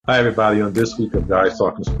Hi, everybody. On this week of Guys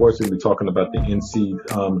Talking Sports, we'll be talking about the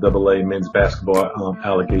NCAA men's basketball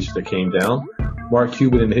allegations that came down, Mark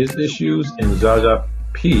Cuban and his issues, and Zaza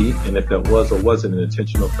P, and if that was or wasn't an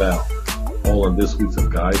intentional foul. All on this week's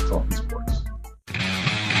of Guys Talking Sports.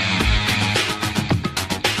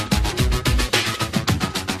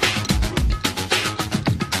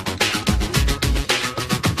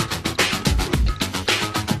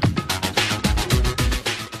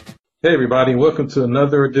 Hey everybody, welcome to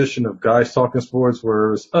another edition of Guys Talking Sports,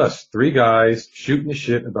 where it's us, three guys, shooting the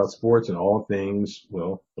shit about sports and all things,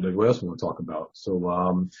 well, whatever else we want to talk about. So,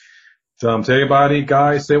 to everybody,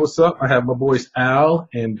 guys, say what's up. I have my boys Al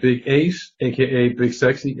and Big Ace, aka Big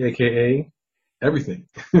Sexy, aka everything.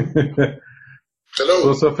 Hello. So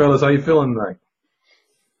what's up, fellas? How you feeling tonight?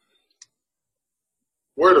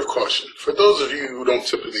 Word of caution. For those of you who don't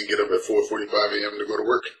typically get up at 4:45 a.m. to go to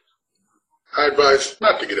work, I advise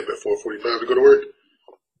not to get up at 4:45 to go to work,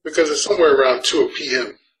 because it's somewhere around 2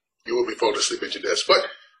 p.m. you will be falling asleep at your desk. But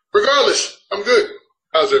regardless, I'm good.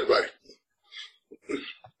 How's everybody?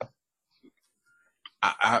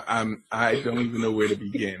 I don't even know where to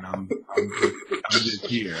begin. I'm just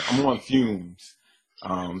here. I'm on fumes.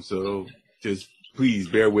 So just please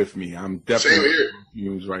bear with me. I'm definitely on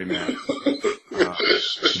fumes right now.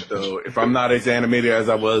 So if I'm not as animated as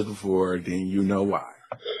I was before, then you know why.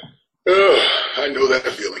 I know that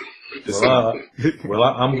feeling. Well,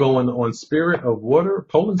 I'm going on Spirit of Water,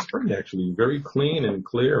 Poland Spring, actually. Very clean and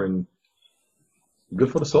clear and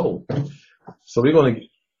good for the soul. So we're going to...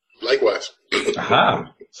 Likewise.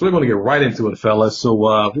 So we're going to get right into it, fellas. So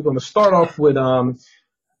we're going to start off with,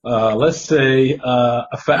 let's say,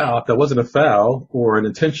 a foul that wasn't a foul, or an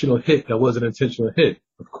intentional hit that wasn't an intentional hit.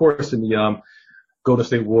 Of course, in the Golden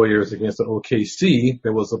State Warriors against the OKC,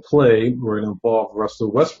 there was a play where it involved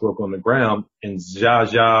Russell Westbrook on the ground, and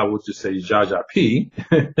we'll just say Zaza P,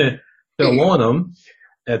 fell on him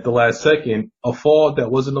at the last second, a fall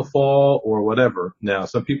that wasn't a fall or whatever. Now,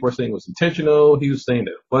 some people are saying it was intentional. He was saying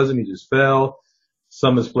that it wasn't. He just fell.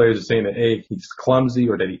 Some of his players are saying that, hey, he's clumsy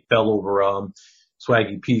or that he fell over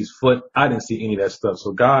Swaggy P's foot. I didn't see any of that stuff.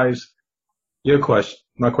 So, guys,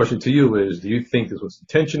 my question to you is, do you think this was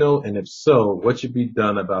intentional? And if so, what should be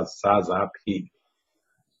done about Zaza P?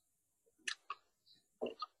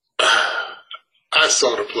 I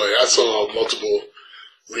saw the play. I saw multiple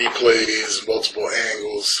replays, multiple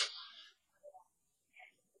angles.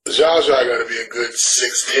 Zaza got to be a good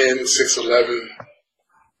 6'10", 6'11",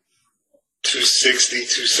 260,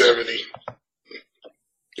 270.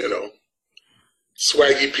 You know.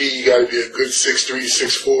 Swaggy P, you got to be a good 6'3",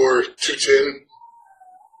 6'4", 210.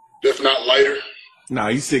 If not lighter. No,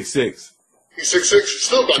 he's 6'6". He's 6'6".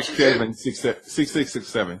 Still about 210. 6'6",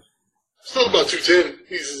 6'7". Still about 210.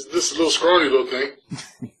 He's this little scrawny little thing.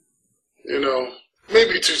 You know,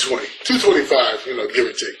 maybe 220, 225. You know, give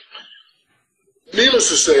or take. Needless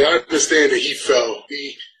to say, I understand that he fell.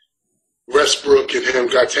 Westbrook and him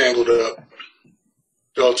got tangled up,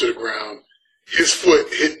 fell to the ground. His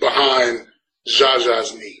foot hit behind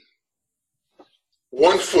Zaza's knee.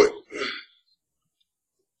 1 foot.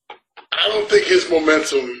 I don't think his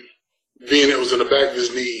momentum, being it was in the back of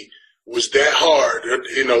his knee, was that hard,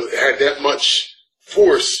 you know, had that much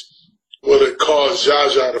force, will it cause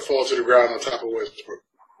Zaza to fall to the ground on top of Westbrook.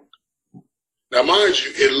 Now, mind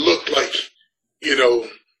you, it looked like, you know,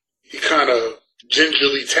 he kind of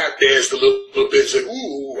gingerly tap danced a little bit, said,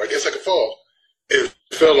 ooh, I guess I could fall, and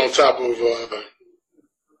fell on top of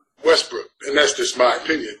Westbrook, and that's just my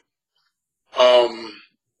opinion.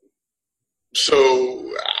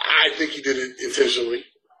 So I think he did it intentionally.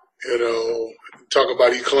 You know, talk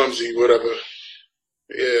about he clumsy, whatever.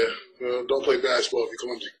 Yeah, well, don't play basketball if you're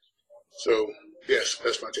clumsy. So, yes,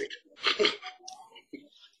 that's my take.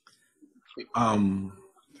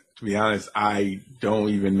 To be honest, I don't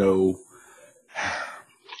even know.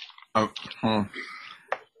 I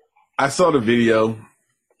saw the video,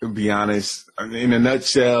 to be honest. In a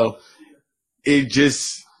nutshell, it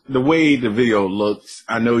just, the way the video looks,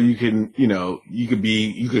 I know you can, you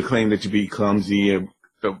could claim that you be clumsy, and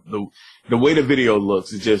the way the video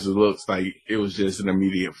looks, it just looks like it was just an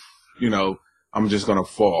immediate, I'm just gonna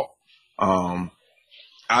fall. I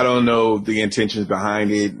don't know the intentions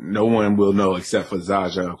behind it. No one will know except for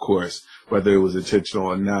Zaza, of course, whether it was intentional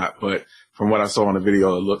or not. But from what I saw in the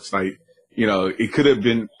video, it looks like, it could have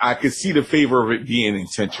been, I could see the favor of it being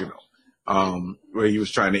intentional, where he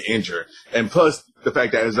was trying to injure. And plus the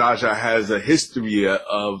fact that Zaza has a history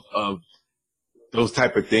of those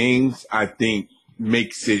type of things, I think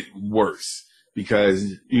makes it worse,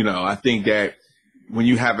 because, I think that when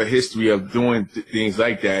you have a history of doing things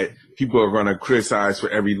like that, people are going to criticize for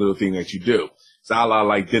every little thing that you do. a la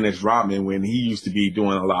like Dennis Rodman when he used to be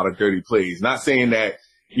doing a lot of dirty plays. Not saying that,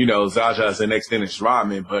 Zaza is the next Dennis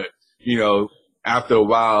Rodman, but, after a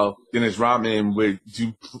while, Dennis Rodman would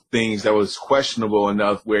do things that was questionable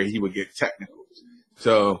enough where he would get technicals.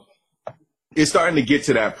 So it's starting to get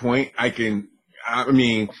to that point. Even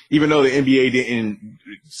though the NBA didn't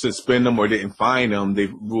suspend him or didn't fine him, they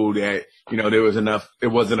ruled that, there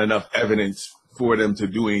wasn't enough evidence for them to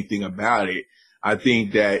do anything about it. I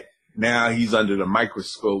think that now he's under the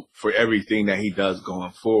microscope for everything that he does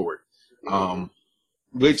going forward.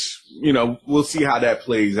 Which, we'll see how that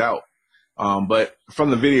plays out. But from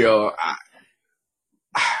the video,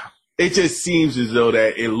 it just seems as though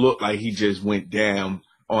that it looked like he just went down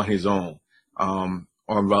on his own, on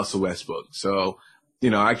Russell Westbrook. So,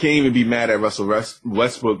 I can't even be mad at Russell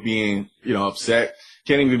Westbrook being, upset.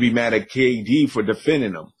 Can't even be mad at KD for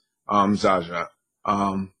defending him, Zaza.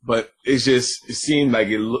 But it seemed like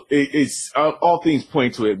it's all things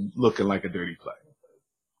point to it looking like a dirty play.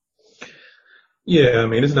 Yeah,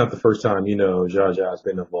 it's not the first time, Zaza has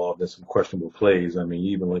been involved in some questionable plays. You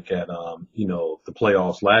even look at, the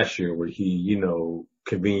playoffs last year where he,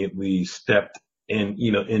 conveniently stepped in,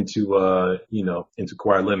 into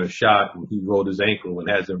Kawhi Leonard's shot and he rolled his ankle and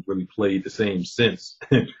hasn't really played the same since.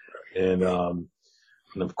 And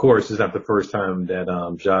of course, it's not the first time that,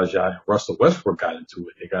 Zaza and Russell Westbrook got into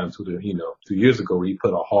it. They got into it, 2 years ago where he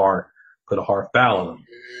put a hard foul on him.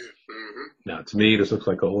 Now, to me, this looks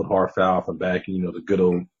like an old hard foul from back in,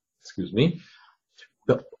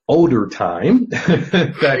 the older time,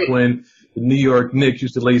 back when the New York Knicks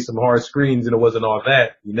used to lay some hard screens and it wasn't all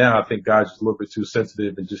that. Now I think guys are a little bit too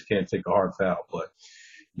sensitive and just can't take a hard foul. But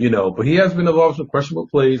he has been involved in some questionable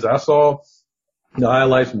plays. I saw the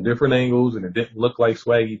highlights from different angles and it didn't look like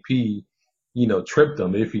Swaggy P, tripped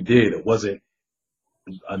him. If he did, it wasn't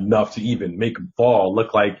enough to even make him fall. It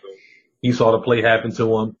looked like he saw the play happen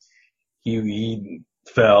to him. He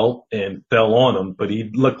fell on him, but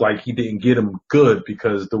he looked like he didn't get him good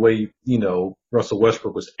because the way, Russell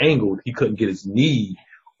Westbrook was angled, he couldn't get his knee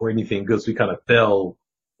or anything good. So he kind of fell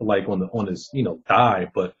like on his,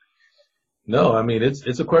 thigh. But no,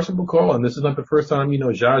 it's a questionable call. And this is not the first time,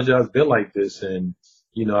 Zaza's been like this. And,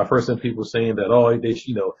 I've heard some people saying that, they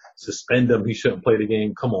should, suspend him. He shouldn't play the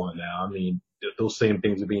game. Come on now. Those same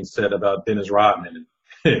things are being said about Dennis Rodman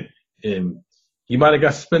and he might have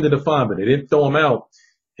got suspended and fined, but they didn't throw him out.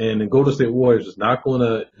 And the Golden State Warriors is not going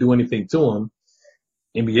to do anything to him.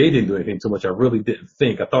 NBA didn't do anything too much. I really didn't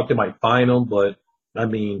think. I thought they might fine him, but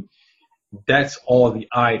that's all the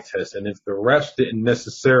eye test. And if the refs didn't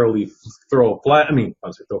necessarily throw a flag,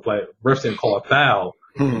 refs didn't call a foul,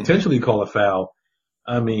 intentionally call a foul.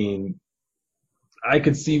 I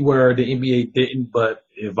could see where the NBA didn't, but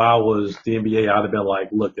if I was the NBA, I'd have been like,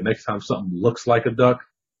 look, the next time something looks like a duck,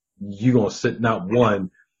 you're going to sit not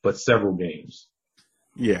one, but several games.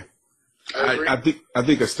 Yeah. I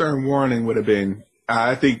think a stern warning would have been,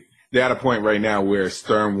 I think they're at a point right now where a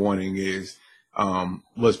stern warning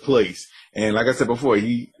was placed. And like I said before,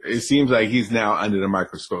 it seems like he's now under the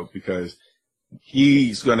microscope because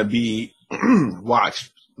he's going to be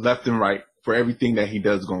watched left and right for everything that he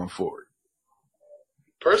does going forward.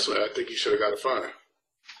 Personally, I think he should have got a fine.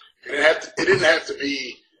 It didn't have to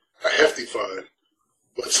be a hefty fine.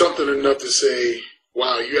 But something enough to say,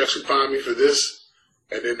 wow, you actually fined me for this?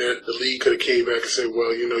 And then the league could have came back and said,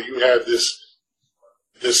 well, you have this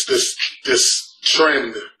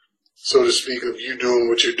trend, so to speak, of you doing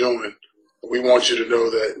what you're doing. We want you to know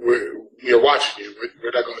that we're watching you.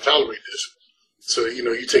 We're not going to tolerate this. So,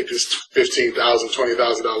 you take this $15,000,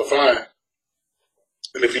 $20,000 fine.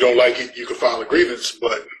 And if you don't like it, you can file a grievance.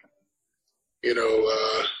 But,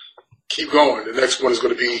 keep going. The next one is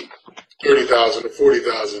going to be $30,000 or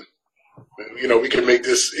 $40,000. We can make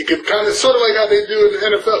this. It can kind of sort of like how they do in the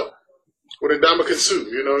NFL with Ndamukong Suh.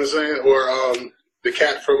 You know what I'm saying? Or the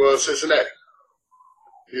cat from Cincinnati.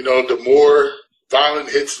 The more violent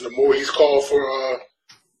hits, and the more he's called for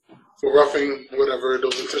roughing, whatever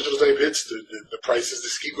those intentional type hits, the prices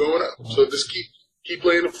just keep going up. So just keep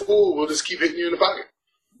playing the fool. We'll just keep hitting you in the pocket.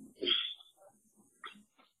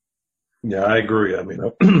 Yeah, I agree. I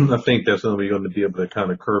think that's only going to be able to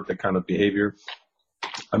kind of curb that kind of behavior.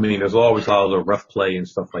 There's always a lot of rough play and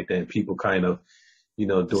stuff like that, and people kind of,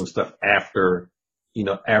 doing stuff after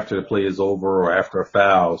the play is over or after a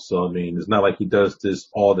foul. So, it's not like he does this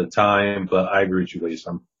all the time, but I agree with you, Ace.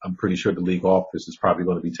 I'm pretty sure the league office is probably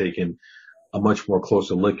going to be taking a much more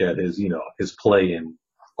closer look at his play and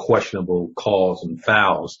questionable calls and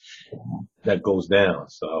fouls that goes down.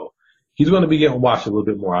 So he's going to be getting watched a little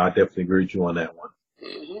bit more. I definitely agree with you on that one.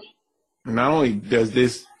 Mm-hmm. Not only does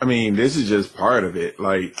this, this is just part of it.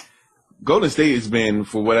 Like, Golden State has been,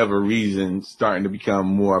 for whatever reason, starting to become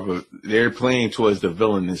more of they're playing towards the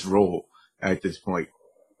villainous role at this point,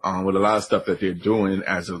 with a lot of stuff that they're doing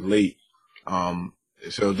as of late.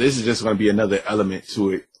 So this is just going to be another element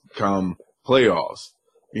to it come playoffs.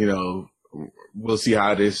 We'll see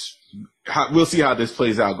how this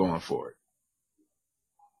plays out going forward.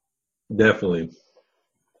 Definitely.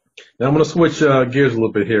 Now I'm going to switch gears a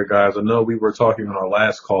little bit here, guys. I know we were talking on our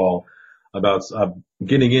last call about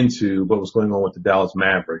getting into what was going on with the Dallas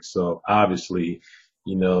Mavericks. So obviously,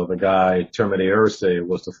 the guy, Terminator Irsay,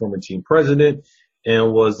 was the former team president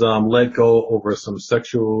and was let go over some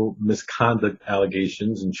sexual misconduct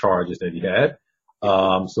allegations and charges that he had.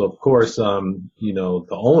 So of course, the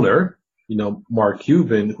owner, Mark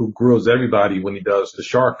Cuban, who grills everybody when he does the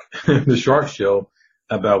Shark Show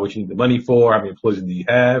about what you need the money for, how many employees do you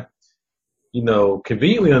have.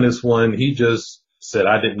 Conveniently on this one, he just said,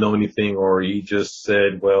 I didn't know anything, or he just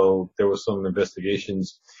said, well, there was some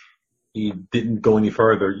investigations. He didn't go any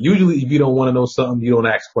further. Usually, if you don't want to know something, you don't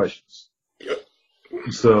ask questions.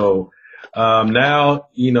 So, now,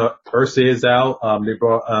 Irsay is out. They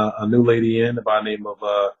brought a new lady in by the name of,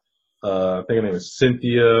 I think her name is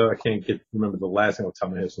Cynthia. I can't remember the last name off the top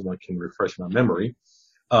of my head, so I can refresh my memory.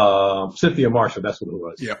 Cynthia Marshall, that's what it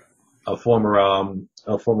was. Yeah. A former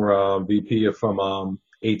VP from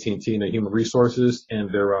AT&T and their human resources,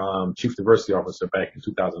 and their chief diversity officer back in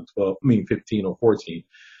 15 or 14.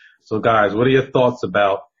 So, guys, what are your thoughts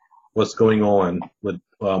about what's going on with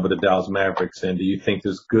the Dallas Mavericks, and do you think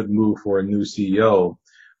this good move for a new CEO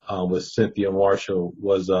with Cynthia Marshall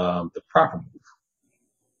was the proper move?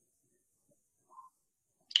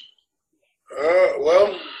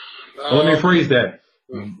 Let me phrase that.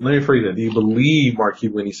 Do you believe Mark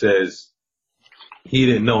Cuban when he says he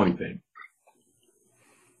didn't know anything?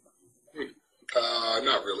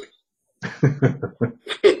 Not really.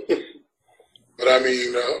 But I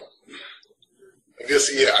mean, I guess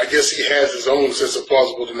he has his own sense of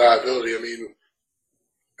plausible deniability. I mean,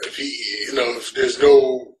 if there's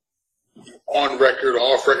no on record or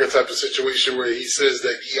off record type of situation where he says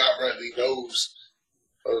that he outrightly knows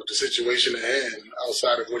of the situation at hand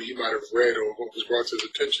outside of what he might have read or what was brought to his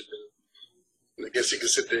attention, and I guess he could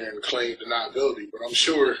sit there and claim deniability. But I'm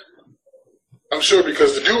sure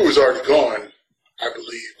because the dude was already gone, I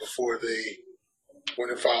believe, before they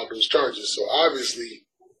went and filed those charges. So obviously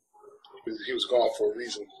he was gone for a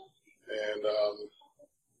reason. And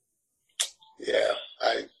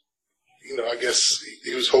I guess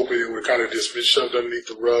he was hoping it would kind of just be shoved underneath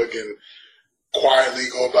the rug and quietly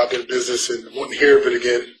go about their business and wouldn't hear of it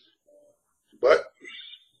again. But,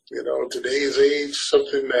 today's age,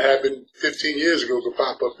 something that happened 15 years ago could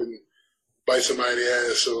pop up and bite somebody in the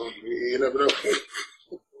ass, so you never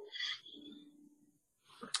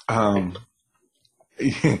know.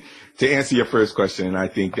 To answer your first question, I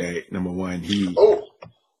think that, number one,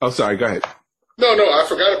 Oh, sorry, go ahead. No, I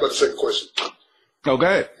forgot about the second question. Oh, go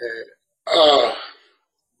ahead.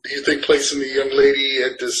 Do you think placing the young lady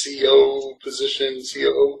at the CEO position,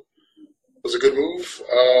 COO, was a good move?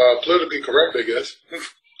 Politically correct, I guess.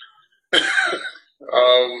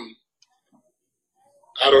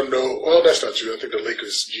 I don't know. Well, that's not true. I think the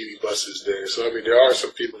Lakers' genie bus is there. So, I mean, there are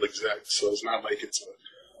some people exact. So it's not like it's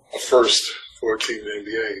a first for a team in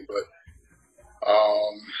the NBA. But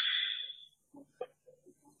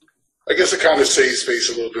I guess it kind of saves face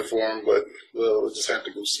a little bit for him. But we'll just have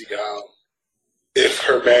to go see if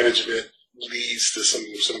her management leads to some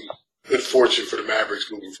good fortune for the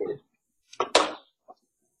Mavericks moving forward.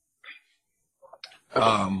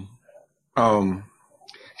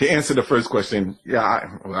 To answer the first question,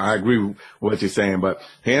 I agree with what you're saying, but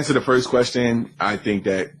to answer the first question, I think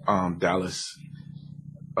that Dallas,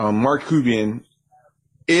 Mark Cuban,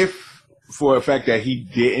 if for a fact that he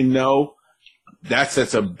didn't know, that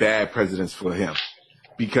sets a bad precedence for him,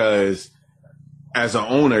 because as an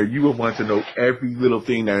owner, you would want to know every little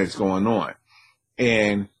thing that is going on,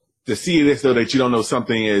 and to see this though that you don't know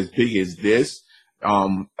something as big as this.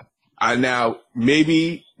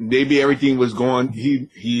 Maybe everything was going.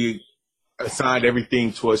 He assigned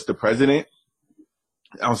everything towards the president.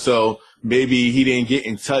 So maybe he didn't get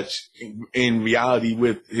in touch in reality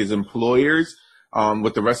with his employers,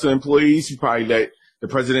 with the rest of the employees. He probably let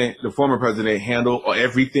the former president, handle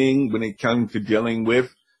everything when it comes to dealing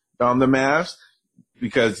with the Mavs,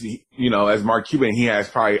 because as Mark Cuban, he has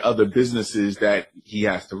probably other businesses that he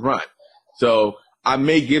has to run. So I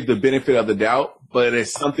may give the benefit of the doubt, but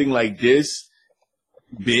it's something like this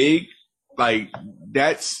big, like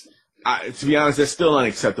to be honest, that's still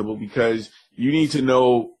unacceptable, because you need to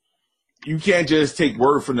know, you can't just take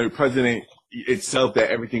word from the president itself that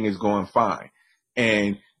everything is going fine.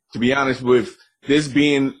 And to be honest, with this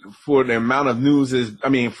being for the amount of news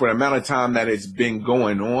for the amount of time that it's been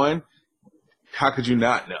going on, how could you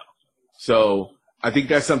not know? So I think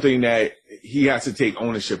that's something that he has to take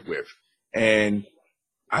ownership with. And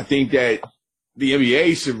I think that the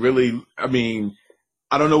NBA should really, I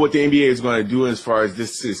don't know what the NBA is going to do as far as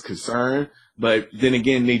this is concerned, but then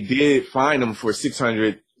again, they did fine him for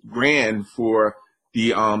 $600,000 for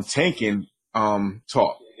the tanking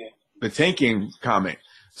talk, the tanking comment.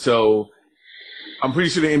 So I'm pretty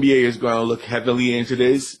sure the NBA is going to look heavily into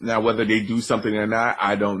this. Now, whether they do something or not,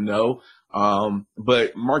 I don't know.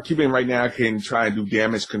 But Mark Cuban right now can try and do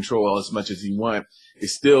damage control as much as he wants.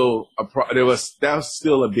 It's still that's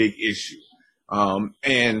still a big issue.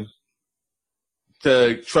 And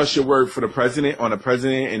to trust your word for the president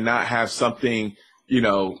and not have something,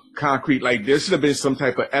 concrete, like there should have been some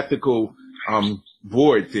type of ethical,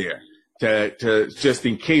 board there to just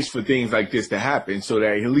in case for things like this to happen so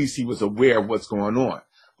that at least he was aware of what's going on,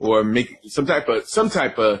 or make some type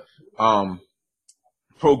of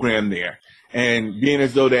program there. And being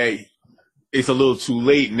as though that it's a little too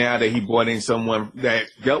late now that he brought in someone that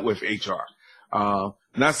dealt with HR.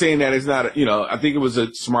 Not saying that it's not, I think it was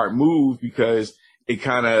a smart move because it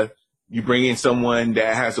kind of, you bring in someone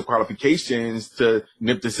that has the qualifications to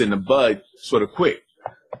nip this in the bud sort of quick.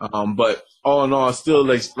 But all in all, still,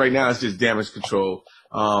 like right now, it's just damage control.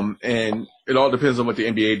 And it all depends on what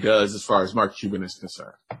the NBA does as far as Mark Cuban is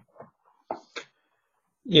concerned.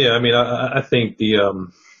 Yeah, I think the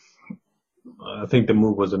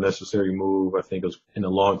move was a necessary move. I think it was in the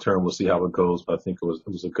long term. We'll see how it goes, but I think it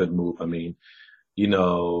was a good move.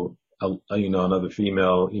 Another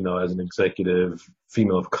female, as an executive,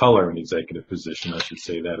 female of color in executive position, I should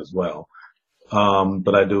say that as well.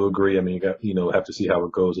 But I do agree. Have to see how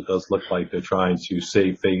it goes. It does look like they're trying to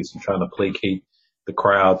save face and trying to placate the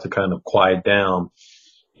crowd to kind of quiet down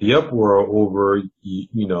the uproar over,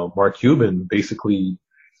 Mark Cuban basically,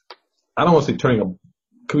 I don't want to say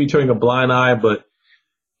turning a blind eye, but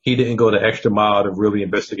he didn't go the extra mile to really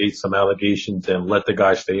investigate some allegations and let the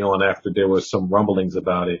guy stay on after there was some rumblings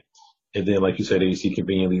about it. And then, like you said, AC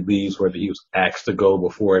conveniently leaves, whether he was asked to go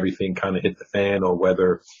before everything kind of hit the fan or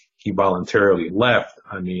whether he voluntarily left.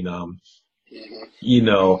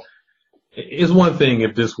 It's one thing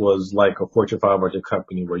if this was like a Fortune 500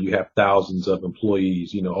 company where you have thousands of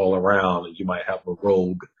employees, all around, and you might have a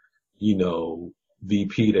rogue,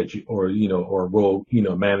 VP or rogue,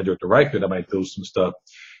 manager or director that might do some stuff.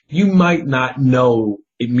 You might not know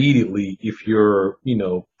immediately if you're,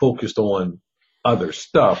 focused on other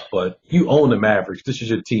stuff, but you own the Mavericks. This is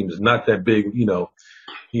your team. It's not that big,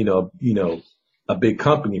 a big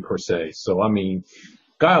company per se. So,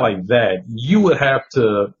 guy like that, you would have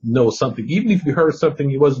to know something. Even if you heard something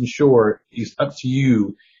you wasn't sure, it's up to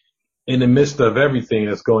you in the midst of everything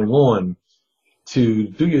that's going on to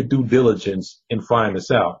do your due diligence and find this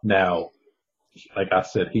out. Now, like I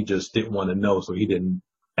said, he just didn't want to know, so he didn't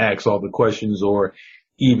ask all the questions or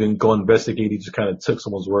even go investigate. He just kind of took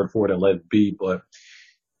someone's word for it and let it be. But,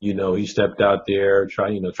 he stepped out there, try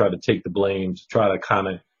to take the blame, to try to kind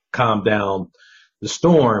of calm down the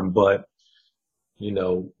storm. But,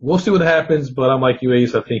 we'll see what happens. But I'm like you,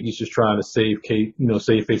 Ace. I think he's just trying to save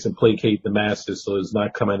face and placate the masses, so it's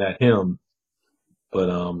not coming at him. But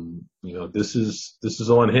this is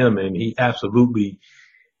on him, and he absolutely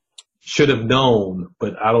should have known,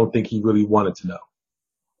 but I don't think he really wanted to know.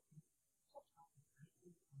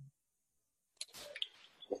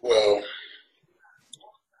 Well,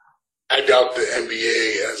 I doubt the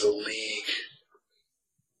NBA as a league.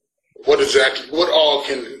 What all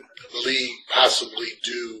can the league possibly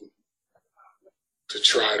do to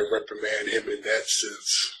try to reprimand him in that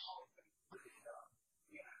sense?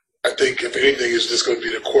 I think, if anything, it's just going to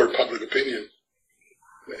be the court of public opinion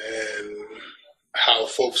and how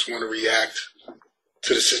folks want to react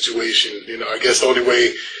to the situation. I guess the only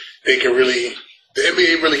way the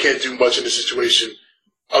NBA really can't do much in the situation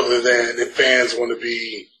other than if fans want to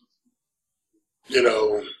be,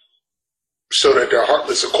 so that they're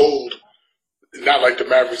heartless or cold. Not like the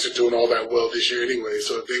Mavericks are doing all that well this year anyway.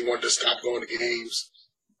 So if they wanted to stop going to games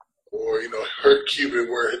or, hurt Cuban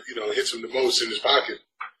where, it hits him the most in his pocket.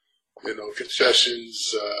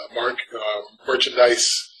 Concessions,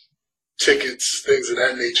 merchandise, tickets, things of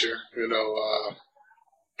that nature.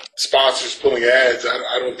 Sponsors pulling ads.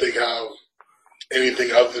 I don't think how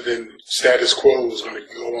anything other than status quo is going to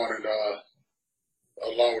go on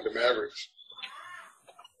along with the Mavericks.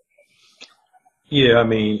 Yeah,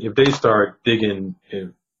 if they start digging,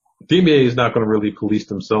 the NBA is not going to really police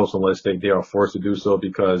themselves unless they are forced to do so,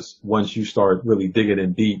 because once you start really digging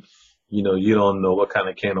in deep, you don't know what kind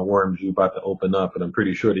of can of worms you're about to open up. And I'm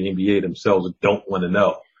pretty sure the NBA themselves don't want to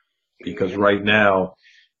know, because right now,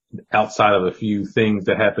 outside of a few things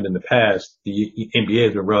that happened in the past, the NBA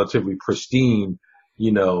has been relatively pristine,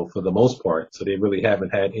 for the most part. So they really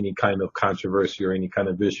haven't had any kind of controversy or any kind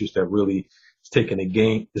of issues that really is taking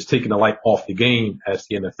the light off the game as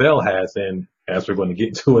the NFL has. And as we're going to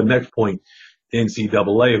get to a next point, the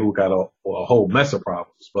NCAA, who got a whole mess of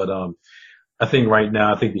problems. But, I think right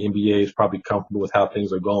now, the NBA is probably comfortable with how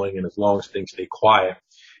things are going. And as long as things stay quiet,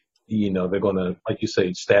 they're going to, like you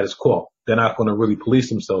say, status quo. They're not going to really police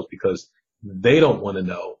themselves because they don't want to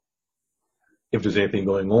know if there's anything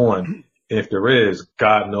going on. And if there is,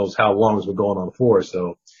 God knows how long it's been going on for.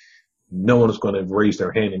 So no one is going to raise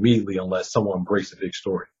their hand immediately unless someone breaks a big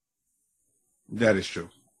story. That is true.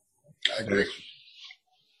 I agree.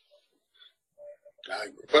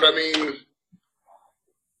 But I mean,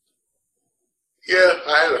 yeah,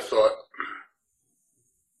 I had a thought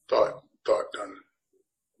done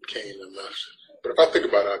came and left. But if I think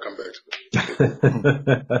about it, I'll come back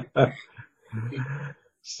to it.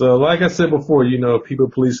 So like I said before, people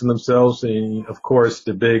policing themselves. And of course,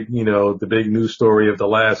 the big news story of the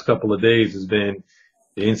last couple of days has been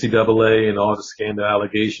the NCAA and all the scandal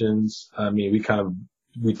allegations. I mean,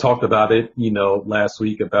 we talked about it, last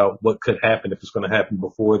week about what could happen if it's going to happen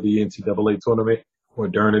before the NCAA tournament or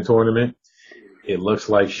during the tournament. It looks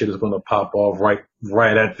like shit is going to pop off right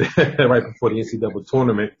right before the NCAA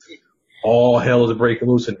tournament. All hell is breaking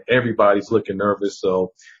loose and everybody's looking nervous.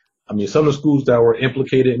 So, I mean, some of the schools that were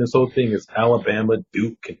implicated in this whole thing is Alabama,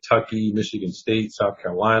 Duke, Kentucky, Michigan State, South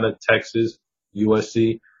Carolina, Texas,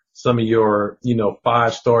 USC. Some of your,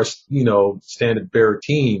 5-star, standard bearer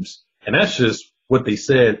teams. And that's just what they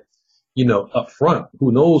said, up front.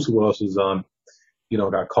 Who knows who else is,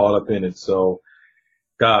 got caught up in it. So,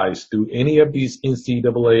 guys, do any of these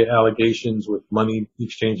NCAA allegations with money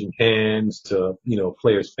exchanging hands to,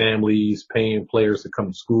 players' families, paying players to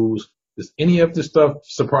come to schools, does any of this stuff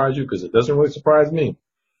surprise you? Because it doesn't really surprise me.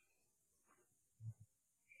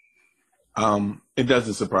 It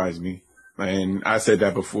doesn't surprise me. And I said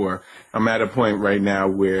that before. I'm at a point right now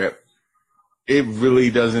where it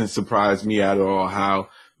really doesn't surprise me at all how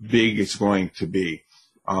big it's going to be,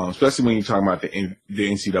 especially when you're talking about the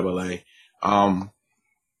NCAA.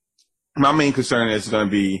 My main concern is going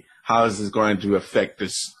to be how is this going to affect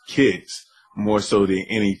the kids more so than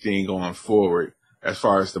anything going forward as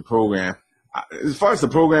far as the program. As far as the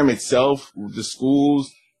program itself, the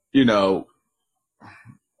schools,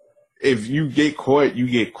 if you get caught, you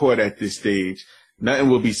get caught at this stage. Nothing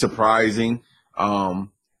will be surprising.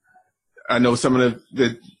 I know some of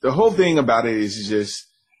the whole thing about it is just,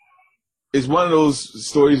 it's one of those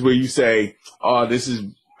stories where you say, oh, do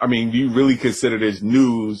you really consider this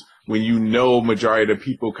news when majority of the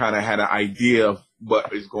people kind of had an idea of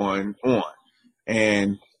what is going on?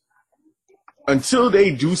 And until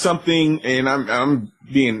they do something, and I'm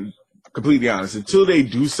being completely honest, until they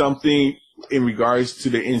do something in regards to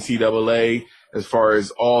the NCAA as far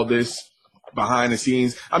as all this behind the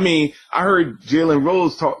scenes. I mean, I heard Jalen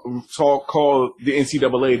Rose call the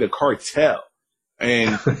NCAA the cartel.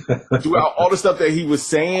 And throughout all the stuff that he was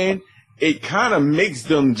saying, it kind of makes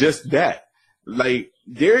them just that. Like,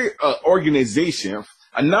 they're an organization,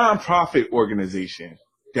 a nonprofit organization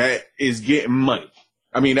that is getting money.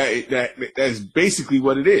 I mean, that's basically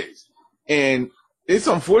what it is. And it's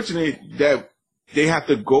unfortunate that they have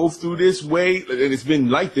to go through this way. And it's been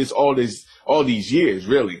like this all these years,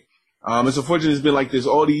 really. It's unfortunate it's been like this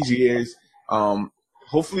all these years.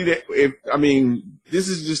 Hopefully this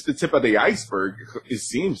is just the tip of the iceberg. It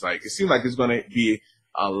seems like it's going to be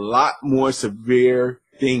a lot more severe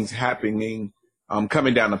things happening,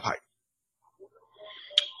 coming down the pipe.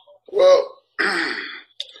 Well,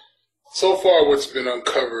 so far what's been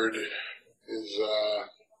uncovered is,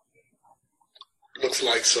 looks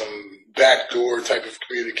like some backdoor type of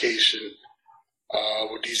communication,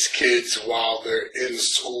 with these kids while they're in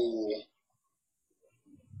school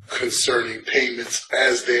concerning payments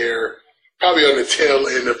as they're probably on the tail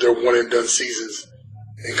end of their one-and-done seasons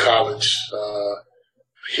in college.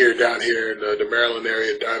 Down here in the Maryland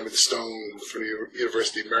area, Diamond Stone from the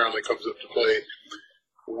University of Maryland comes up to play,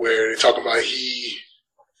 where they talk about his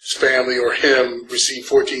family or him received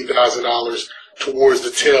 $14,000 towards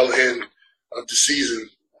the tail end of the season.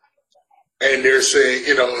 And they're saying,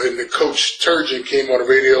 and the coach Turgeon came on the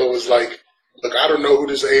radio and was like, look, I don't know who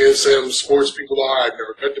this ASM sports people are. I've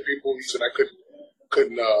never met the people. He said I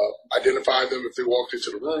couldn't identify them if they walked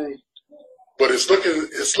into the room. But it's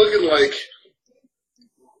looking like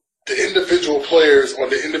the individual players on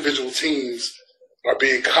the individual teams are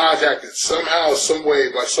being contacted somehow, some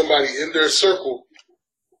way by somebody in their circle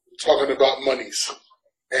talking about monies.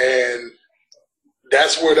 And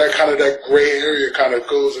that's where that gray area kind of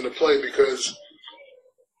goes into play, because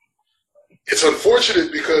it's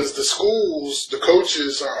unfortunate because the schools, the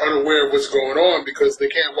coaches are unaware of what's going on because they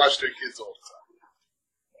can't watch their kids all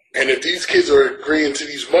the time. And if these kids are agreeing to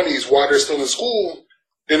these monies while they're still in school,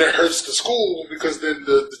 then it hurts the school because then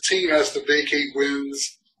the team has to vacate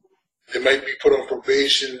wins. They might be put on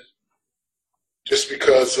probation just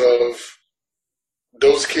because of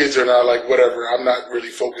those kids are not like, whatever, I'm not really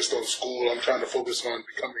focused on school. I'm trying to focus on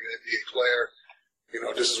becoming an NBA player. You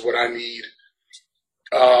know, this is what I need.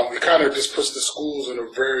 It kind of just puts the schools in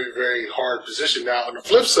a very, very hard position. Now, on the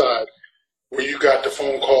flip side, where you got the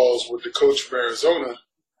phone calls with the coach from Arizona,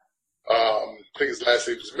 I think his last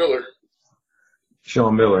name is Miller.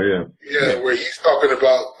 Sean Miller, yeah. Yeah, where he's talking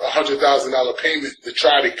about a $100,000 payment to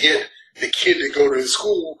try to get the kid to go to his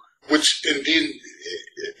school, which indeed,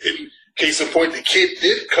 in case in point, the kid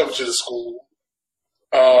did come to the school.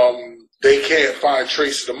 They can't find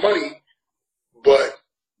trace of the money, but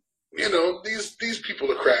you know, these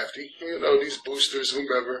people are crafty. You know, these boosters,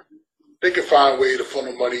 whomever, they can find a way to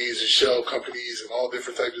funnel monies and shell companies and all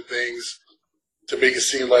different types of things to make it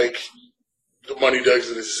seem like the money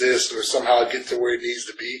doesn't exist or somehow get to where it needs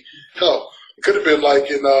to be. Hell, it could have been like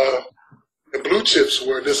in Blue Chips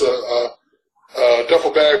where there's a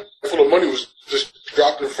duffel bag full of money was just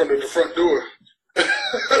dropped in front of the front door at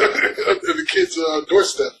the kid's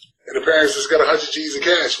doorstep, and the parents just got 100 G's in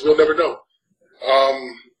cash. We'll never know.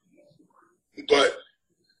 But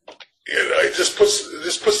you know, it just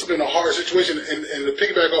puts them in a hard situation. And to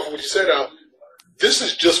piggyback off of what you said, Al, this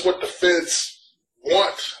is just what the feds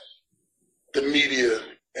want the media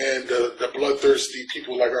and the bloodthirsty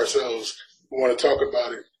people like ourselves who want to talk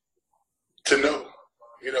about it to know.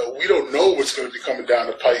 You know, we don't know what's going to be coming down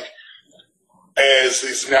the pike as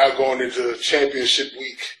it's now going into championship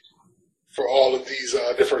week for all of these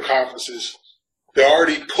different conferences. They're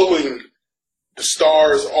already pulling the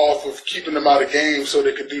stars off of keeping them out of games so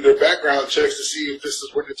they can do their background checks to see if this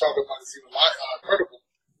is what they're talking about is even credible.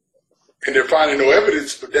 And they're finding no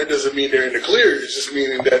evidence, but that doesn't mean they're in the clear. It's just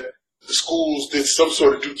meaning that the schools did some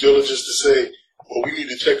sort of due diligence to say, well, we need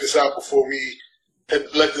to check this out before we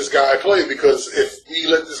let this guy play, because if we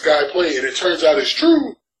let this guy play and it turns out it's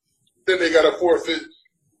true, then they got to forfeit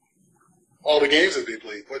all the games that they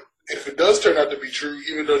played. But if it does turn out to be true,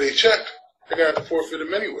 even though they checked, they're going to have to forfeit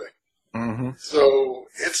them anyway. Mm-hmm. So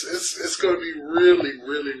it's going to be really,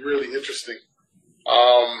 really, really interesting.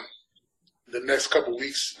 The next couple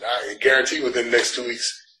weeks, I guarantee within the next 2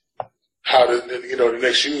 weeks, how the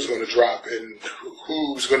next shoe is going to drop and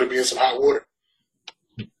who's going to be in some hot water.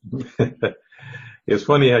 It's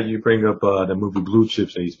funny how you bring up the movie Blue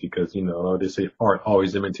Chips, Ace, because they say art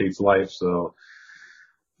always imitates life. So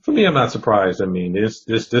for me, I'm not surprised. I mean, this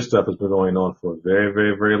stuff has been going on for a very,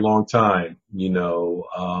 very, very long time.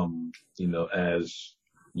 As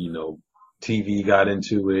TV got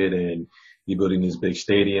into it and you're building these big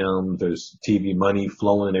stadiums, there's TV money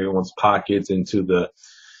flowing in everyone's pockets into the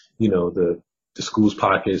school's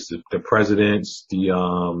pockets, the presidents, the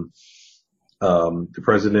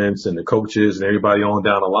presidents and the coaches and everybody on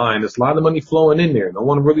down the line. There's a lot of money flowing in there. No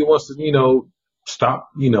one really wants to, stop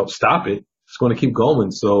it. It's going to keep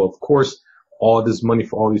going. So of course, all this money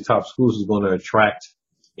for all these top schools is going to attract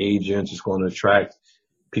agents. It's going to attract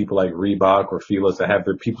people like Reebok or Fila to have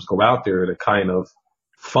their people go out there to kind of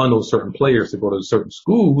funnel certain players to go to certain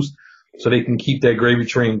schools so they can keep that gravy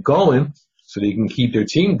train going, so they can keep their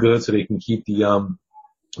team good, so they can keep the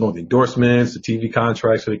endorsements, the TV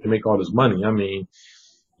contracts, so they can make all this money. I mean,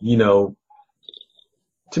 to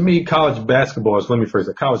me, college basketball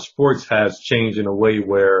college sports has changed in a way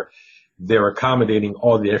where they're accommodating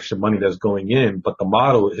all the extra money that's going in, but the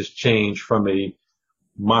model has changed from a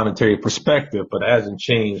monetary perspective, but it hasn't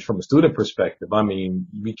changed from a student perspective. I mean,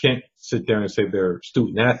 we can't sit there and say they're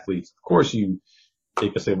student athletes. Of course, they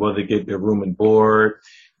can say, well, they get their room and board,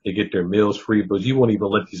 they get their meals free, but you won't even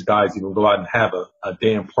let these guys even go out and have a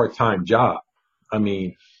damn part-time job. I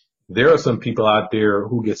mean, there are some people out there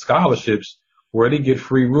who get scholarships where they get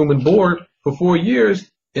free room and board for 4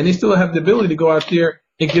 years, and they still have the ability to go out there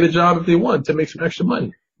and get a job if they want to make some extra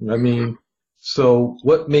money. I mean, so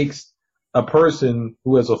what makes a person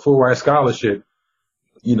who has a full-ride scholarship,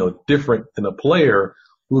 different than a player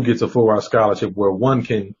who gets a full-ride scholarship where one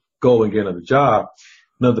can go and get another job,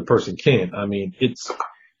 another person can't? I mean, it's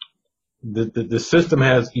the system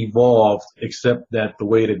has evolved, except that the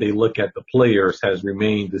way that they look at the players has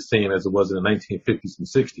remained the same as it was in the 1950s and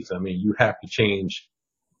 60s. I mean, you have to change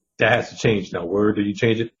that has to change. Now, where do you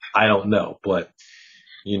change it? I don't know. But,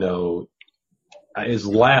 it's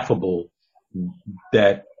laughable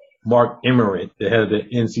that Mark Emmert, the head of the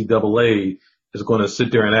NCAA, is going to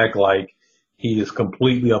sit there and act like he is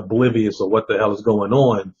completely oblivious of what the hell is going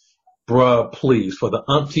on. Bruh, please, for the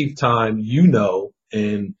umpteenth time,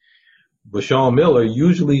 and with Sean Miller,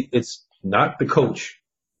 usually it's not the coach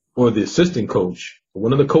or the assistant coach.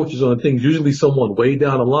 One of the coaches on the thing, usually someone way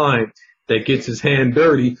down the line that gets his hand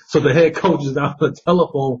dirty. So the head coach is out on the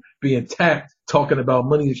telephone being tapped, talking about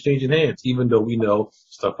money exchanging hands, even though we know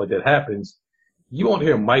stuff like that happens. You won't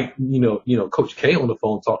hear Mike, Coach K on the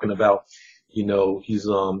phone talking about, he's,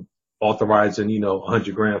 authorizing,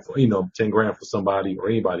 $100,000 for, $10,000 for somebody or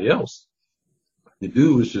anybody else. The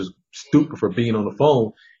dude is just stupid for being on the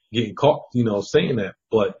phone, getting caught, saying that.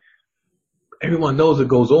 But everyone knows it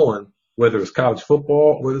goes on, whether it's college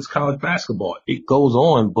football or it's college basketball. It goes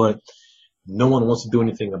on, but no one wants to do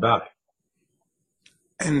anything about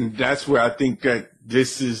it. And that's where I think that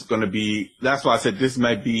this is going to be. That's why I said this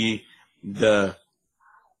might be the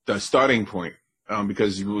starting point,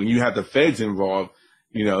 because when you have the feds involved,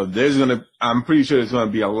 I'm pretty sure there's going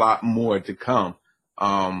to be a lot more to come.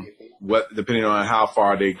 Depending on how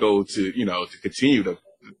far they go to continue the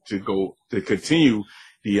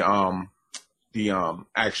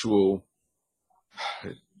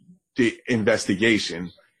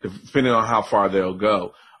investigation, depending on how far they'll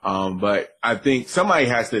go. But I think somebody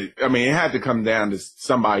it had to come down to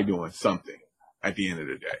somebody doing something at the end of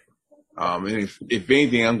the day. And if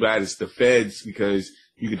anything, I'm glad it's the feds, because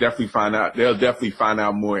you could definitely they'll definitely find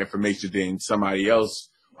out more information than somebody else,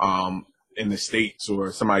 in the States,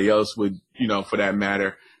 or somebody else would, for that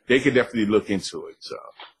matter. They could definitely look into it. So.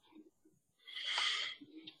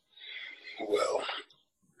 Well,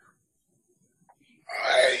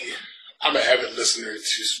 I'm an avid listener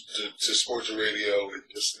to sports radio and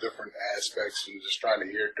just different aspects, and just trying to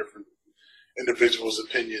hear different individuals'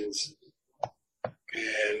 opinions.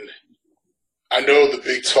 And I know the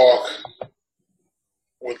big talk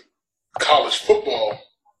with college football,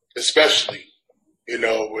 especially,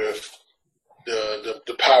 with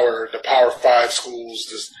the Power 5 schools,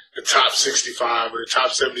 the top 65 or the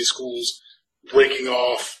top 70 schools breaking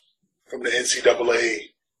off from the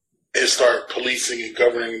NCAA and start policing and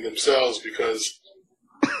governing themselves, because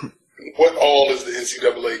what all is the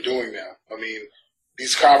NCAA doing now? I mean,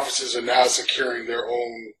 these conferences are now securing their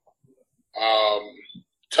own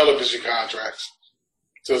television contracts.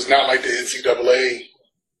 So it's not like the NCAA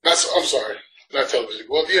 – I'm sorry, not television.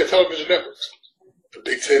 Well, yeah, television networks. The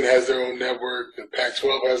Big Ten has their own network. The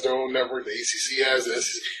Pac-12 has their own network. The ACC has the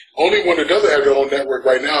SEC. Only one that doesn't have their own network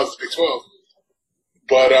right now is the Big 12.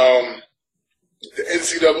 But the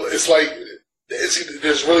NCAA, it's like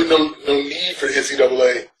there's really no need for the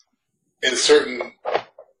NCAA in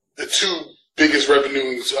the two biggest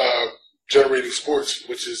revenues generating sports,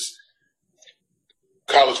 which is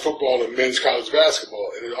college football and men's college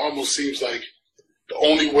basketball. And it almost seems like the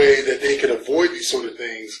only way that they can avoid these sort of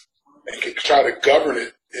things and can try to govern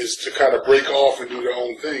it is to kind of break off and do their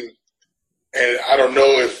own thing. And I don't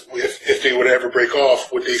know if they would ever break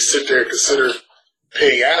off, would they sit there and consider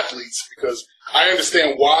paying athletes? Because I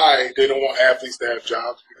understand why they don't want athletes to have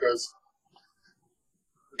jobs, because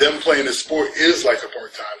them playing the sport is like a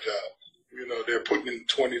part-time job. They're putting in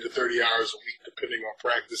 20 to 30 hours a week, depending on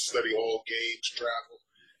practice, study hall, games, travel,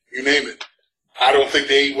 you name it. I don't think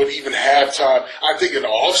they would even have time. I think in the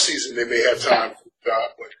off-season they may have time for a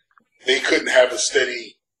job, but they couldn't have a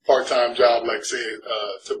steady part-time job like, say,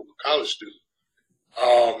 a typical college student.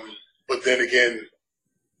 But then again,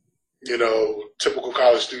 typical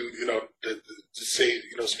college student, to say,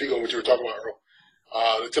 speak on what you were talking about, Earl,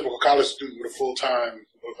 the typical college student with with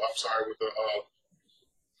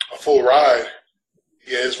a full ride,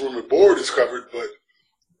 yeah, his room and board is covered,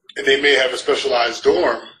 and they may have a specialized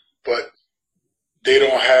dorm, but they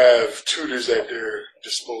don't have tutors at their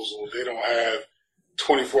disposal. They don't have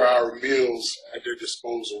 24-hour meals at their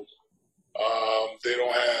disposal. They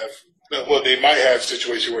don't have – well, they might have a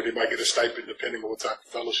situation where they might get a stipend depending on what type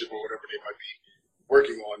of fellowship or whatever they might be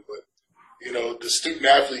working on. But, the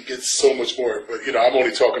student-athlete gets so much more. But, I'm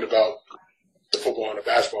only talking about the football and the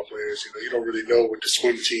basketball players. You don't really know what the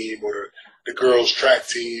swim team or the girls' track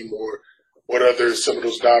team or what other some of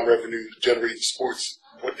those non-revenue generating sports,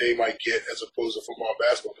 what they might get as opposed to football and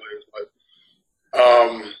basketball players. But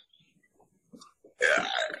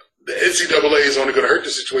the NCAA is only going to hurt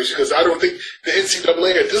the situation, because I don't think the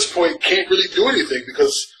NCAA at this point can't really do anything,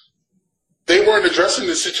 because they weren't addressing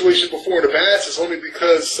this situation before in the past. It's only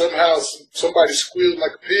because somehow somebody squealed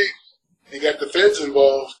like a pig and got the feds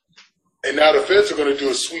involved, and now the feds are going to do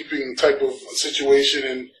a sweeping type of situation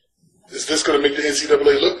and is this going to make the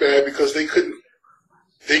NCAA look bad because they couldn't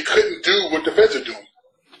do what the feds are doing?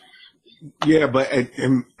 Yeah, but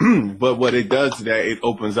what it does is that it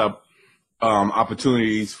opens up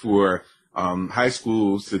opportunities for high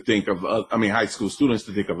school students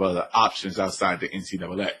to think of other options outside the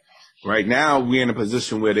NCAA. Right now, we're in a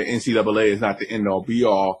position where the NCAA is not the end-all,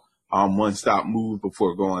 be-all, one-stop move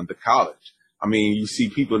before going to college. I mean, you see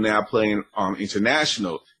people now playing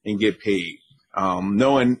international and get paid,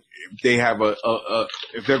 knowing they have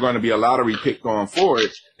if they're going to be a lottery pick going forward,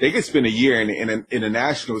 they can spend a year in the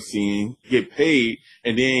international scene, get paid,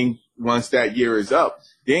 and then once that year is up,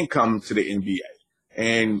 then come to the NBA,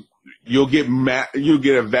 and you'll get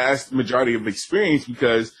a vast majority of experience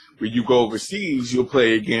because when you go overseas, you'll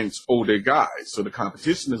play against older guys, so the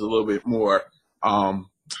competition is a little bit more,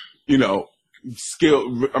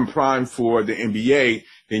 skilled and primed for the NBA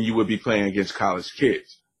than you would be playing against college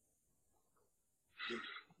kids.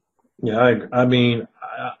 Yeah,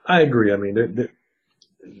 I agree. I mean,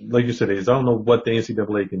 like you said, I don't know what the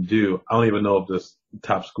NCAA can do. I don't even know if this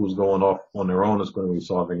top schools going off on their own is going to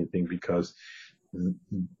resolve anything because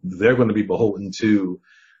they're going to be beholden to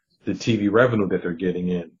the TV revenue that they're getting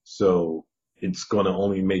in. So it's going to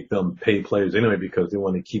only make them pay players anyway because they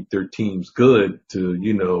want to keep their teams good to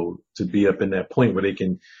be up in that point where they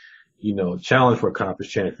can, challenge for a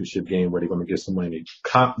conference championship game where they're going to get some money,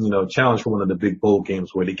 challenge for one of the big bowl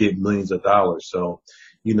games where they get millions of dollars. So,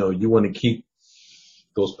 you want to keep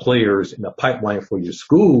those players in the pipeline for your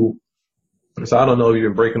school. So I don't know if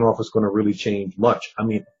even breaking off is going to really change much. I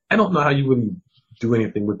mean, I don't know how you really do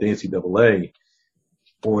anything with the NCAA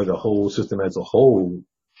or the whole system as a whole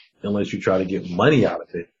unless you try to get money out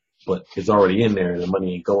of it, but it's already in there and the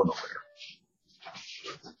money ain't going nowhere.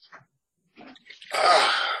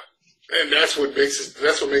 And that's what makes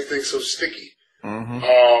things so sticky. Mm-hmm.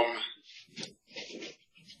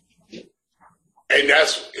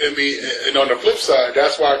 And on the flip side,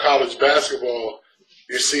 that's why college basketball,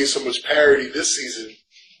 you're seeing so much parity this season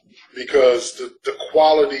because the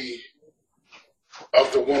quality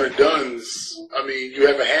of the one and dones, I mean, you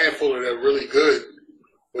have a handful that are really good,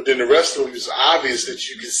 but then the rest of them is obvious that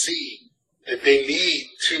you can see that they need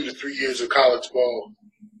 2 to 3 years of college ball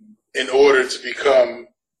in order to become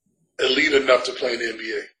elite enough to play in the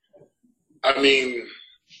NBA. I mean,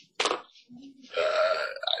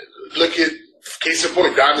 look at case in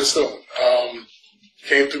point, Diamond Stone.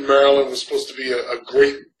 Came through Maryland, was supposed to be a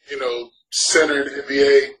great, center in the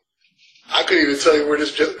NBA. I couldn't even tell you where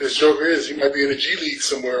this joker is. He might be in the G League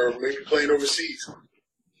somewhere or maybe playing overseas.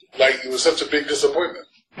 Like, it was such a big disappointment.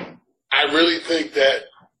 I really think that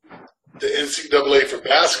the NCAA for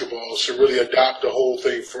basketball should really adopt the whole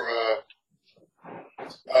thing for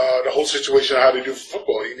the whole situation of how they do for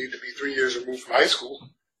football. You need to be 3 years removed from high school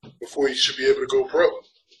before you should be able to go pro.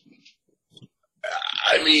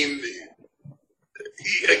 I mean,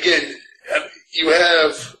 again, you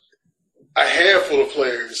have a handful of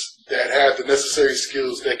players that have the necessary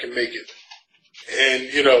skills that can make it. And,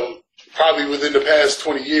 probably within the past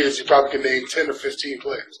 20 years, you probably can name 10 or 15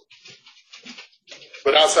 players.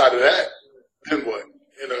 But outside of that, then what?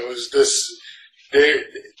 Is this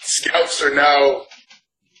scouts are now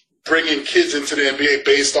bringing kids into the NBA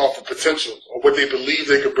based off of potential or what they believe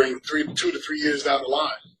they could bring 2 to 3 years down the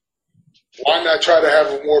line. Why not try to have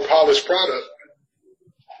a more polished product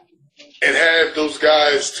and have those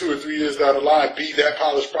guys 2 or 3 years down the line be that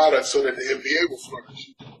polished product so that the NBA will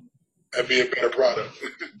flourish and be a better product?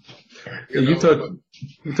 You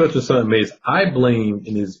touched on something, Mace. I blame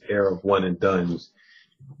in this era of one and dones.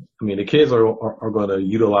 I mean, the kids are going to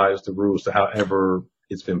utilize the rules to however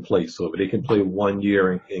it's been placed. So if they can play 1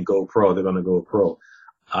 year and go pro, they're going to go pro.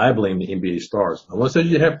 I blame the NBA stars. No one says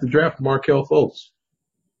you have to draft Markelle Fultz.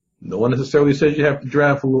 No one necessarily says you have to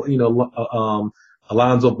draft,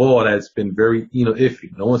 Alonzo Ball that's been very,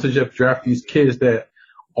 iffy. No one says you have to draft these kids that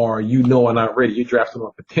are, are not ready. You draft them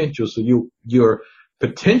on potential. So you're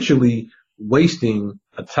potentially wasting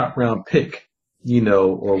a top round pick,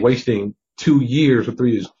 or wasting 2 years or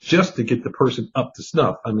 3 years just to get the person up to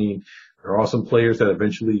snuff. I mean, there are some players that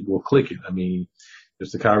eventually will click it. I mean,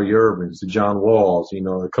 there's the Kyrie Irvings, the John Walls,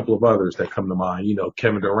 a couple of others that come to mind,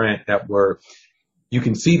 Kevin Durant that were, you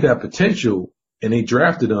can see that potential and they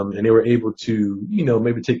drafted them and they were able to,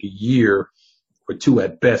 maybe take a year or 2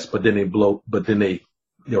 at best, but then they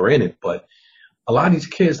were in it. But a lot of these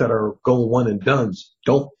kids that are going one and dones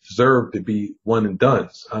don't deserve to be one and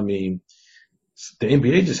dones. I mean, the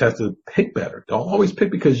NBA just has to pick better. Don't always pick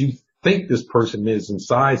because you think this person is, and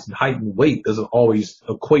size and height and weight doesn't always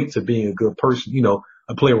equate to being a good person,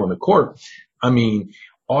 a player on the court. I mean,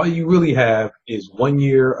 all you really have is 1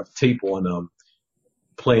 year of tape on them.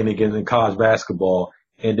 playing against in college basketball,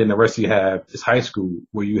 and then the rest of you have is high school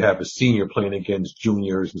where you have a senior playing against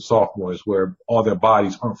juniors and sophomores where all their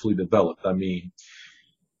bodies aren't fully developed. I mean,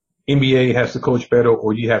 NBA has to coach better,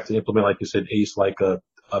 or you have to implement, like you said, Ace, like a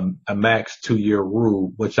max 2-year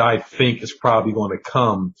rule, which I think is probably going to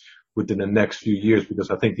come within the next few years,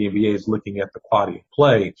 because I think the NBA is looking at the quality of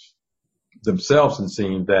play themselves and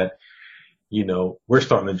seeing that, you know, we're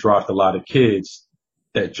starting to draft a lot of kids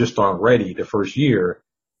that just aren't ready the first year,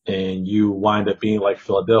 and you wind up being like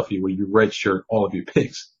Philadelphia where you redshirt all of your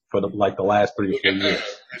picks for the last 3 or 4 years.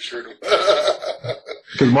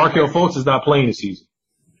 Because Markelle Fultz is not playing this season.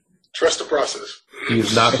 Trust the process. He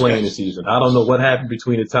is not playing this season. I don't know what happened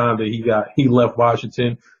between the time that he left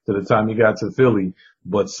Washington to the time he got to Philly,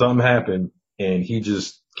 but something happened and he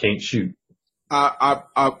just can't shoot. I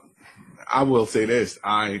will say this.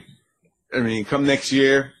 I mean, come next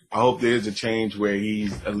year, I hope there's a change where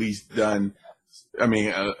he's at least done. I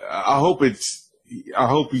mean, I hope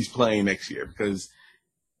he's playing next year, because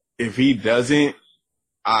if he doesn't,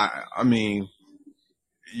 I mean,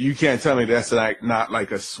 you can't tell me that's not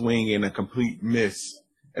like a swing and a complete miss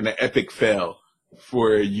and an epic fail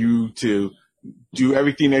for you to do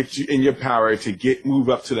everything in your power to move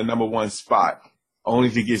up to the number 1 spot, only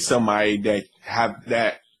to get somebody that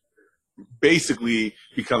basically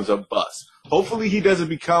becomes a bust. Hopefully he doesn't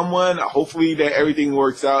become one. Hopefully that everything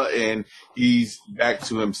works out and he's back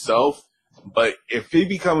to himself. But if he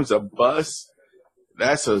becomes a bust,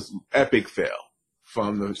 that's an epic fail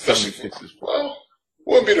from the 76ers. Well,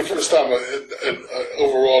 wouldn't be the first time an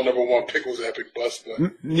overall number 1 pick was an epic bust.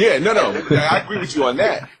 But. Yeah, no. I agree with you on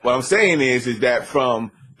that. What I'm saying is that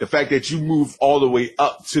from the fact that you moved all the way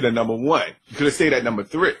up to the number 1, you could have stayed at number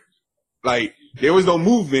 3. Like, there was no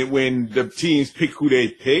movement when the teams pick who they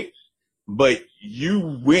picked, but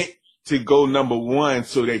you went to go number 1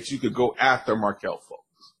 so that you could go after Markelle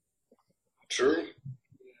Fultz. True.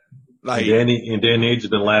 Like, and then they just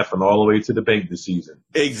been laughing all the way to the bank this season.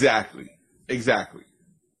 Exactly. Danny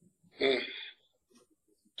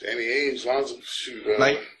Ainge, Lonzo, shoot.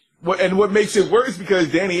 And what makes it worse,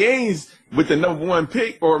 because Danny Ainge with the number 1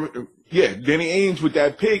 pick, Danny Ainge with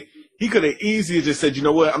that pick, he could have easily just said, you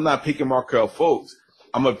know what, I'm not picking Markelle Fultz.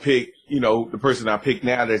 I'm gonna pick, the person I pick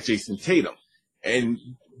now, that's Jason Tatum.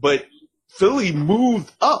 But Philly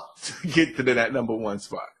moved up to get to that number 1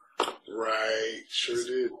 spot. Right, sure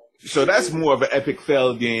did. So that's more of an epic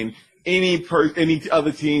fail than any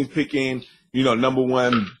other teams picking, number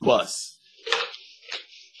 1 bust.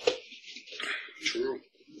 True.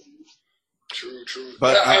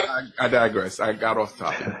 But I digress. I got off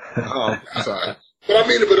topic. Sorry. But I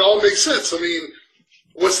mean, it all makes sense. I mean,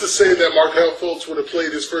 what's to say that Markelle Fultz would have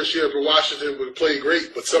played his first year up in Washington, would have played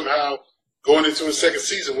great, but somehow going into his second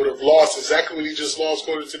season would have lost exactly what he just lost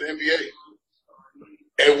going into the NBA,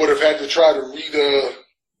 and would have had to try to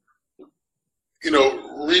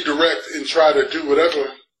redirect and try to do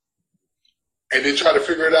whatever, and then try to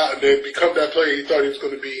figure it out and then become that player he thought he was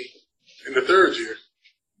going to be in the third year,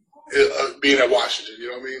 being at Washington.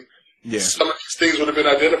 You know what I mean? Yeah. Some of these things would have been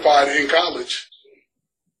identified in college,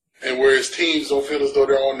 and whereas teams don't feel as though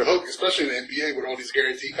they're on the hook, especially in the NBA with all these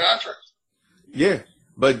guaranteed contracts. Yeah,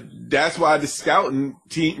 but that's why the scouting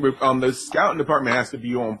department has to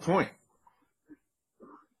be on point.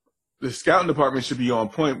 The scouting department should be on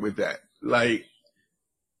point with that. Like,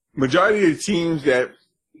 majority of the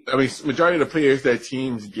players that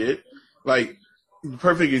teams get, like,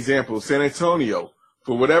 perfect example, San Antonio,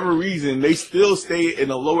 for whatever reason, they still stay in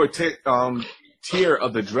the lower tier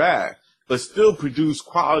of the draft, but still produce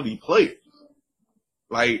quality players.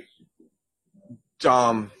 Like,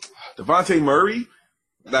 Devontae Murray,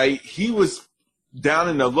 like, he was down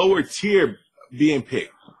in the lower tier being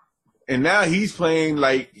picked. And now he's playing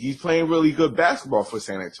really good basketball for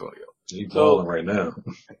San Antonio. He's balling right now.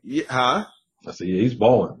 Yeah, huh? I said, yeah, he's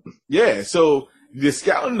balling. Yeah, so the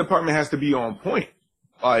scouting department has to be on point.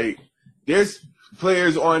 Like, there's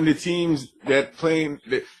players on the teams that playing.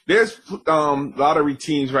 There's lottery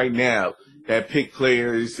teams right now that pick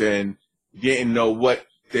players and didn't know what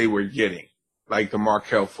they were getting, like the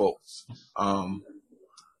Markelle Fultz.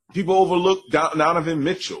 People overlook Donovan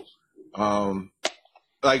Mitchell.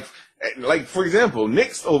 Like for example,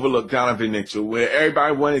 Knicks overlooked Donovan Mitchell, where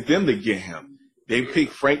everybody wanted them to get him. They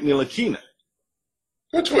picked Frank Ntilikina.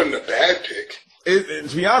 Which wasn't a bad pick.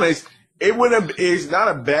 To be honest, it's not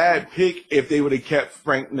a bad pick if they would have kept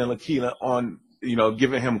Frank Ntilikina on,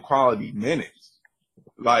 giving him quality minutes.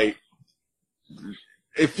 Like,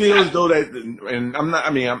 it feels though that, and I'm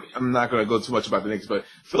not going to go too much about the Knicks, but it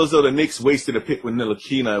feels though the Knicks wasted a pick with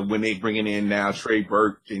Ntilikina when they bringing in now Trey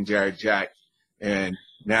Burke and Jared Jack. And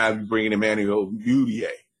Now you're bringing Emmanuel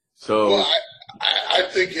Mudiay. So, well, I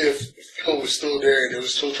think if Phil was still there and they were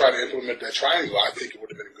still trying to implement that triangle, I think it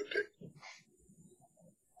would have been a good pick.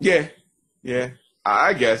 Yeah,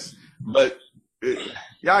 I guess. But,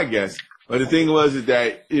 I guess. But the thing is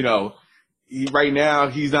that, right now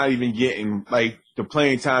he's not even getting, like, the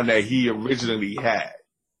playing time that he originally had.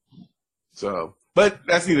 So, but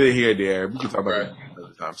that's neither here nor there. We can talk about that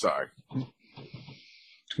another time. Sorry.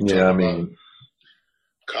 Yeah, I mean,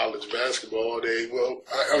 college basketball all day. Well,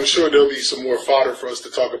 I'm sure there'll be some more fodder for us to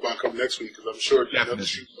talk about come next week because I'm sure the other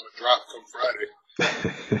shoe's going to drop come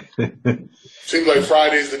Friday. Seems like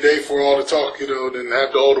Friday's the day for all the talk, then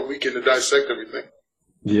have all the weekend to dissect everything.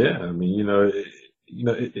 Yeah, I mean,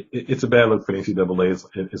 it's a bad look for the NCAA.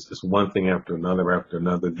 It's one thing after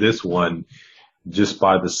another. This one, just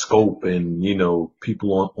by the scope and,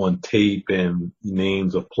 people on tape and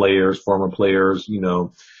names of players, former players,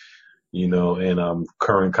 and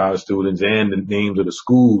current college students and the names of the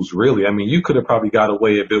schools, really. I mean, you could have probably got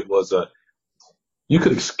away if it was you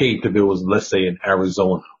could escape if it was, let's say, in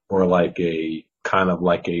Arizona or like a kind of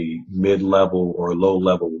like a mid-level or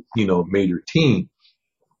low-level, major team.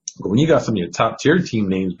 But when you got some of your top-tier team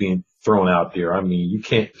names being thrown out there, I mean, you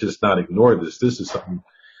can't just not ignore this. This is something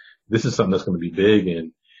that's going to be big.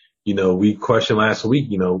 And, we questioned last week,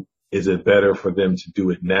 is it better for them to do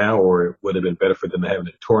it now, or would it have been better for them to have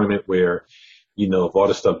a tournament where, if all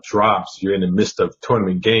this stuff drops, you're in the midst of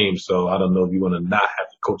tournament games. So I don't know if you want to not have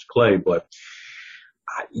the coach play, but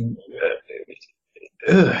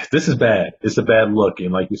this is bad. It's a bad look.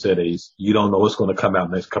 And like you said, Ace, you don't know what's going to come out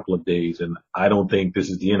next couple of days. And I don't think this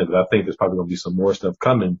is the end of it. I think there's probably going to be some more stuff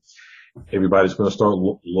coming. Everybody's going to start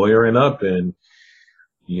lawyering up and,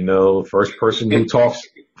 first person who talks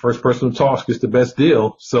gets the best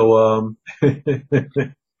deal. So,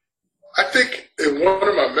 I think in one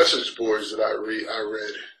of my message boards that I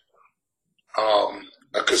read,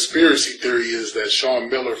 a conspiracy theory is that Sean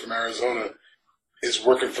Miller from Arizona is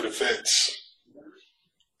working for the feds.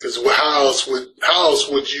 Because how else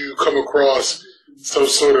would you come across some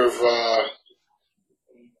sort of,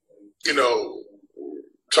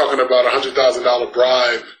 talking about $100,000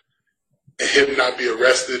 bribe and him not be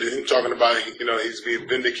arrested and him talking about, he's being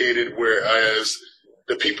vindicated, whereas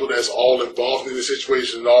the people that's all involved in the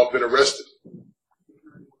situation have all been arrested,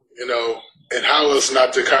 and how else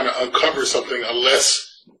not to kind of uncover something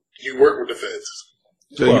unless you work with the feds.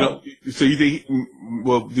 So, do you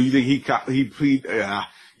think he plead,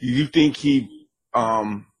 do you think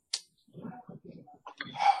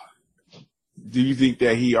do you think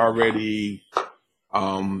that he already,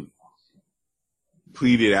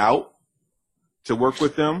 pleaded out to work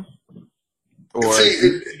with them? Or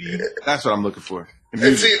that's what I'm looking for.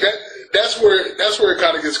 And see, that's where it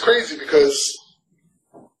kind of gets crazy because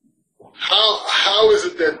how is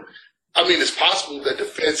it that, I mean, it's possible that the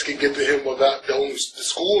feds can get to him without the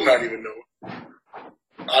school not even knowing.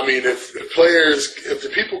 I mean, if the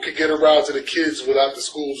people could get around to the kids without the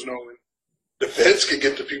schools knowing, the feds could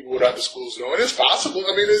get to people without the schools knowing. It's possible.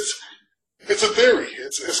 I mean, it's a theory.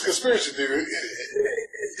 It's a conspiracy theory.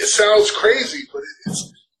 It sounds crazy, but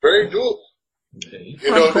it's very doable.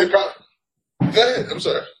 They probably. Go ahead. I'm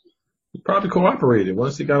sorry. He probably cooperated.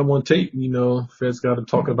 Once they got him on tape, feds got him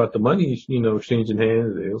talking about the money, exchanging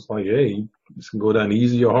hands. It was like, hey, this can go down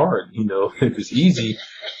easy or hard. If it's easy,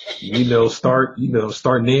 start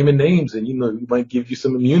naming names and, he might give you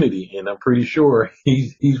some immunity. And I'm pretty sure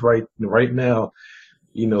he's right now,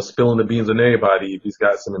 spilling the beans on everybody if he's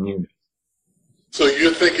got some immunity. So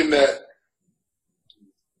you're thinking that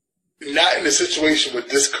not in a situation with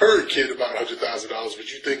this current kid about $100,000,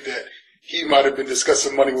 but you think that he might have been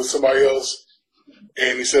discussing money with somebody else,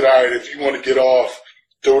 and he said, all right, if you want to get off,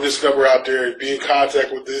 throw this number out there, be in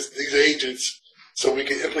contact with these agents so we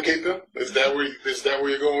can implicate them? Is that where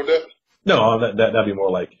you're going with that? No, that'd be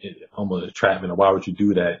more like almost entrapment. Why would you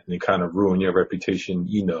do that and kind of ruin your reputation,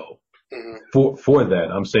 for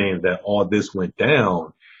that? I'm saying that all this went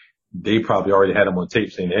down. They probably already had him on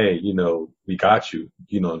tape saying, hey, we got you.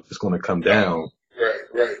 It's going to come down.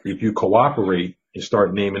 Right. If you cooperate and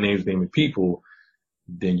start naming names, naming people,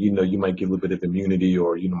 then, you might get a little bit of immunity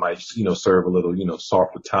or you might, serve a little,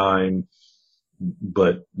 softer time.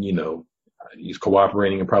 But, he's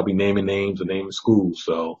cooperating and probably naming names and naming schools.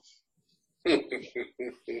 So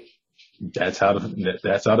that's how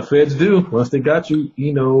the feds do. Once they got you,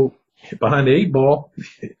 behind the 8 ball,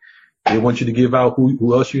 they want you to give out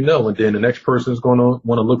who else and then the next person is going to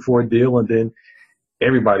want to look for a deal, and then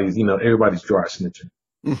everybody's dry snitching.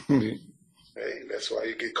 Hey, that's why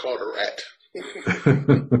you get called a rat.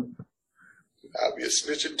 I'll be a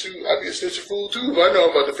snitching too. I'll be a snitching fool too if I know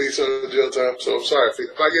I'm about to face jail time. So I'm sorry.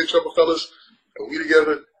 If I get in trouble, fellas, and we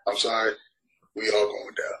together, I'm sorry. We all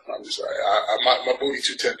going down. I'm just sorry. My booty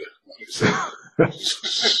too tender. I'm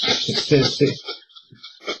just saying.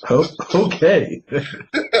 Okay.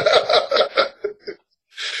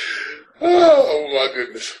 Oh my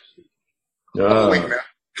goodness. I'm awake now.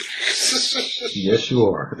 Yes, you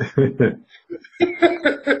are. At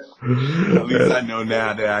least I know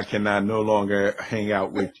now that I cannot no longer hang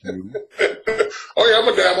out with you. Oh yeah, I'm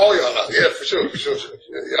gonna damn all y'all out. Yeah, for sure.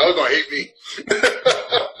 Yeah, y'all gonna hate me.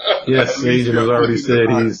 Yes, Agent has already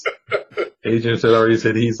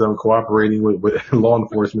said he's cooperating with law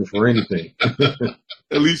enforcement for anything.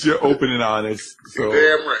 At least you're open and honest. So.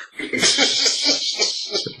 Damn right.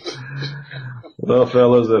 Well,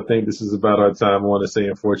 fellas, I think this is about our time. I want to say,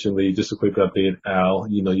 unfortunately, just a quick update, Al.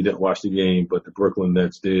 You didn't watch the game, but the Brooklyn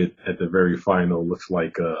Nets did at the very final. Looks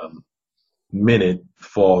like minute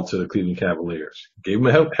fall to the Cleveland Cavaliers. Gave them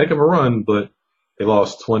a heck of a run, but they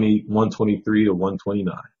lost 123 to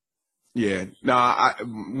 129. Yeah. Now,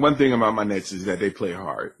 one thing about my Nets is that they play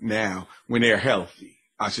hard. Now, when they're healthy,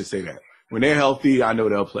 I should say that. When they're healthy, I know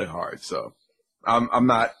they'll play hard. So I'm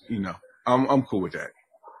not, I'm cool with that.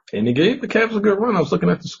 And they gave the Cavs a good run. I was looking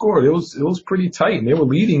at the score. It was pretty tight, and they were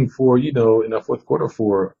leading for, in the fourth quarter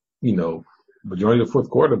for, majority of the fourth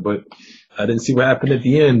quarter, but I didn't see what happened at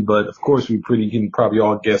the end. But of course, you can probably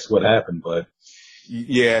all guess what happened. But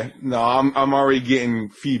yeah, no, I'm already getting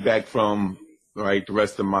feedback from the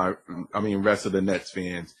rest of the Nets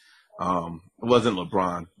fans. It wasn't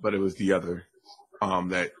LeBron, but it was the other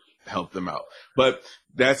that helped them out. But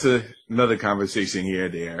that's another conversation here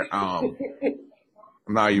and there. I'm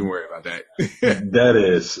not even worried about that. That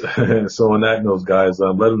is. So on that note, guys,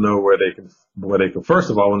 let them know where they can. First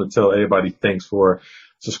of all, I want to tell everybody thanks for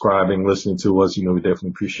subscribing, listening to us. We definitely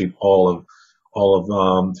appreciate all of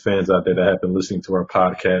fans out there that have been listening to our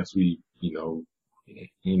podcast. We, if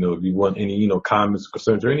you want any, comments,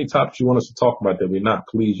 concerns, or any topics you want us to talk about that we're not,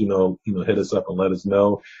 please, hit us up and let us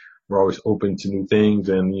know. We're always open to new things,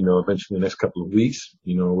 and eventually the next couple of weeks,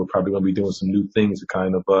 we're probably going to be doing some new things to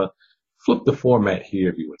kind of flip the format here,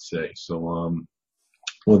 if you would say. So,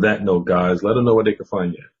 with that note, guys, let them know where they can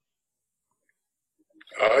find you.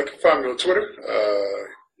 You can find me on Twitter,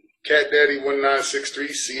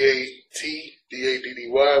 CatDaddy1963,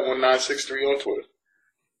 CatDaddy1963 on Twitter.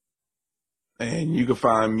 And you can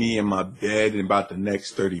find me in my bed in about the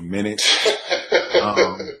next 30 minutes.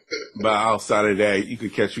 But outside of that, you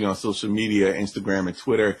can catch me on social media, Instagram and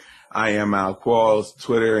Twitter. I am Al Qualls.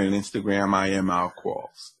 Twitter and Instagram, I am Al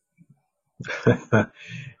Qualls.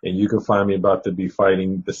 And you can find me about to be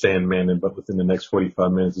fighting the Sandman but within the next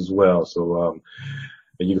 45 minutes as well. So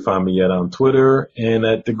and you can find me at Twitter and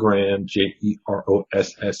at the gram,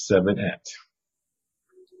 JEROSS7 @.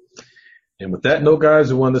 And with that note,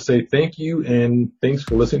 guys, I want to say thank you and thanks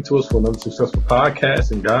for listening to us for another successful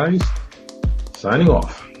podcast. And guys, signing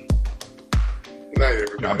off. Good night,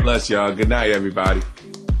 everybody. God bless y'all. Good night, everybody.